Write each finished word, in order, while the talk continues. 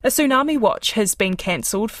A tsunami watch has been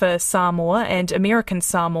cancelled for Samoa and American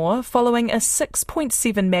Samoa following a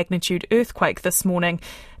 6.7 magnitude earthquake this morning.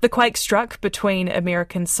 The quake struck between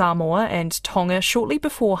American Samoa and Tonga shortly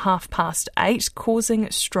before 8:30, causing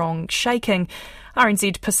strong shaking.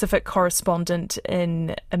 RNZ Pacific correspondent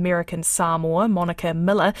in American Samoa, Monica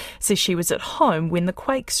Miller, says she was at home when the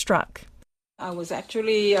quake struck. I was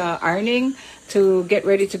actually ironing to get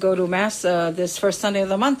ready to go to Mass this first Sunday of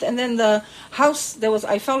the month. And then the house,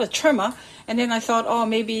 I felt a tremor. And then I thought,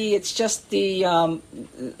 maybe it's just the,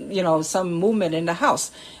 some movement in the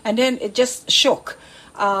house. And then it just shook.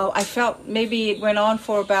 I felt maybe it went on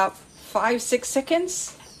for about 5-6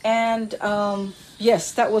 seconds. And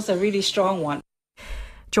yes, that was a really strong one.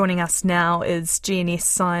 Joining us now is GNS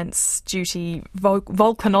Science Duty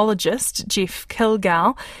volcanologist Jeff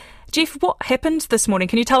Kilgour. Jeff, what happened this morning?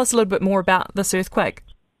 Can you tell us a little bit more about this earthquake?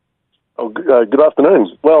 Good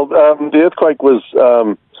afternoon. Well, the earthquake was,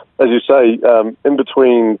 as you say, in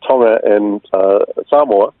between Tonga and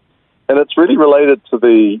Samoa, and it's really related to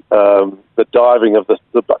the diving of the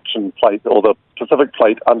subduction plate or the Pacific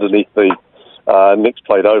plate underneath the next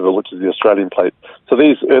plate over, which is the Australian plate. So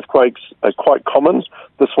these earthquakes are quite common.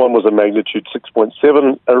 This one was a magnitude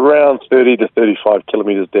 6.7, around 30 to 35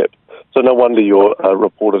 kilometres depth. So no wonder your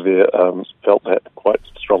reporter there felt that quite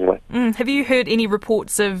strongly. Have you heard any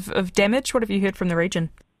reports of damage? What have you heard from the region?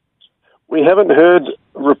 We haven't heard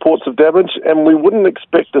reports of damage, and we wouldn't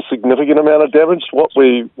expect a significant amount of damage. What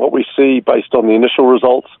we see based on the initial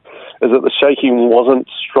results is that the shaking wasn't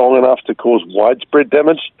strong enough to cause widespread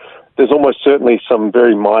damage. There's almost certainly some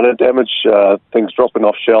very minor damage, things dropping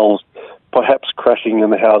off shelves, perhaps crashing in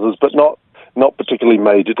the houses, but not particularly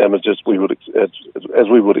major damage as we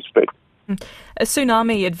would expect. A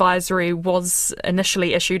tsunami advisory was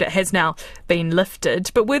initially issued. It has now been lifted.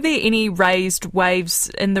 But were there any raised waves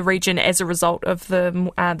in the region as a result of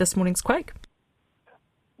this morning's quake?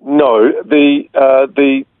 No.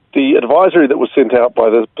 The advisory that was sent out by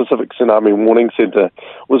the Pacific Tsunami Warning Centre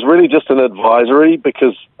was really just an advisory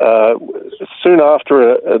because soon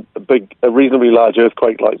after a reasonably large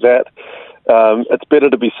earthquake like that, it's better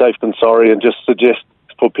to be safe than sorry and just suggest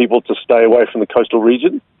for people to stay away from the coastal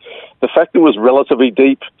region. The fact it was relatively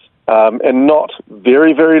deep and not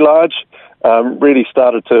very, very large really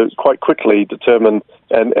started to quite quickly determine,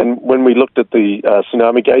 and when we looked at the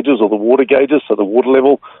tsunami gauges or the water gauges, so the water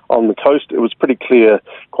level on the coast, it was pretty clear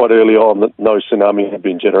quite early on that no tsunami had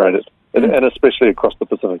been generated, and especially across the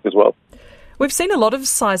Pacific as well. We've seen a lot of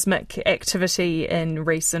seismic activity in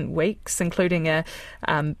recent weeks, including a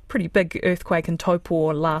pretty big earthquake in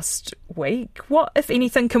Taupō last week. What, if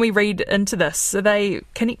anything, can we read into this? Are they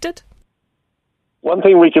connected? One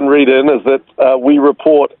thing we can read in is that we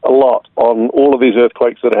report a lot on all of these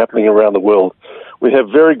earthquakes that are happening around the world. We have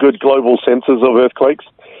very good global sensors of earthquakes,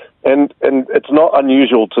 and it's not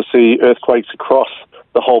unusual to see earthquakes across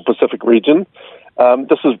the whole Pacific region.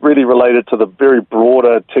 This is really related to the very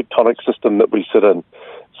broader tectonic system that we sit in.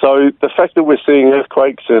 So the fact that we're seeing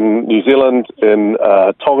earthquakes in New Zealand, in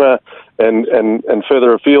Tonga, and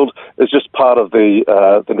further afield is just part of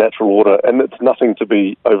the natural order, and it's nothing to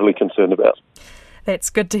be overly concerned about.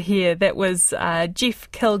 That's good to hear. That was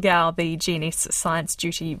Jeff Kilgour, the GNS Science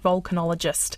Duty volcanologist.